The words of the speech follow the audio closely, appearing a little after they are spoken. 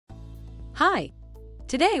Hi!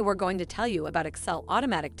 Today we're going to tell you about Excel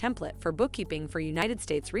Automatic Template for bookkeeping for United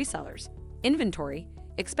States resellers, inventory,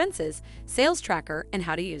 expenses, sales tracker, and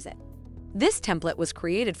how to use it. This template was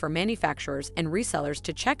created for manufacturers and resellers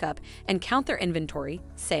to check up and count their inventory,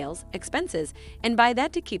 sales, expenses, and by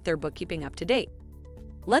that to keep their bookkeeping up to date.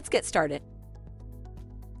 Let's get started.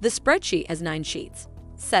 The spreadsheet has 9 sheets: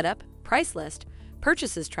 Setup, Price List,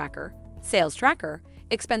 Purchases Tracker, Sales Tracker,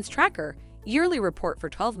 Expense Tracker, Yearly Report for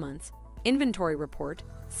 12 months, Inventory Report,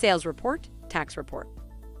 Sales Report, Tax Report.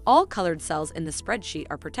 All colored cells in the spreadsheet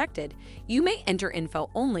are protected. You may enter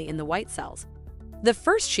info only in the white cells. The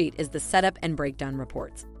first sheet is the Setup and Breakdown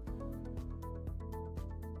Reports.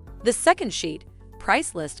 The second sheet,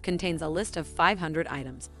 Price List, contains a list of 500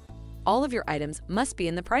 items. All of your items must be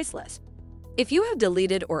in the price list. If you have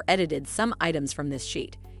deleted or edited some items from this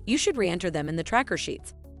sheet, you should re-enter them in the tracker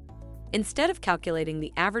sheets. Instead of calculating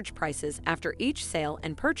the average prices after each sale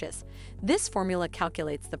and purchase, this formula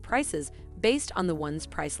calculates the prices based on the one's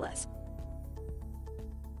price list.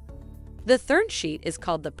 The third sheet is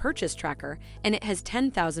called the Purchase Tracker, and it has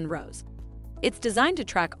 10,000 rows. It's designed to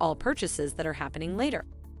track all purchases that are happening later.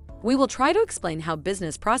 We will try to explain how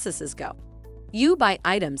business processes go. You buy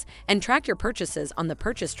items and track your purchases on the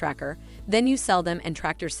Purchase Tracker, then you sell them and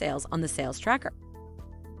track your sales on the Sales Tracker.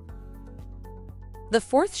 The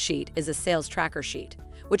fourth sheet is a Sales Tracker sheet,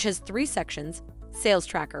 which has 3 sections: Sales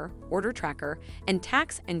Tracker, Order Tracker, and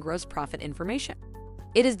Tax and Gross Profit information.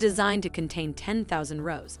 It is designed to contain 10,000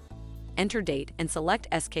 rows. Enter date and select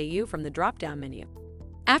SKU from the drop-down menu.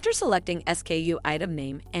 After selecting SKU, item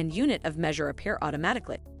name and unit of measure appear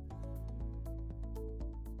automatically.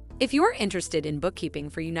 If you are interested in bookkeeping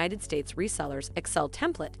for United States resellers Excel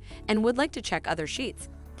template and would like to check other sheets,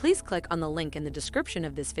 please click on the link in the description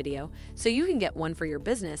of this video so you can get one for your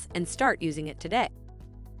business and start using it today.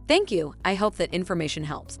 Thank you. I hope that information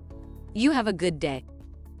helps. You have a good day.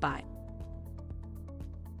 Bye.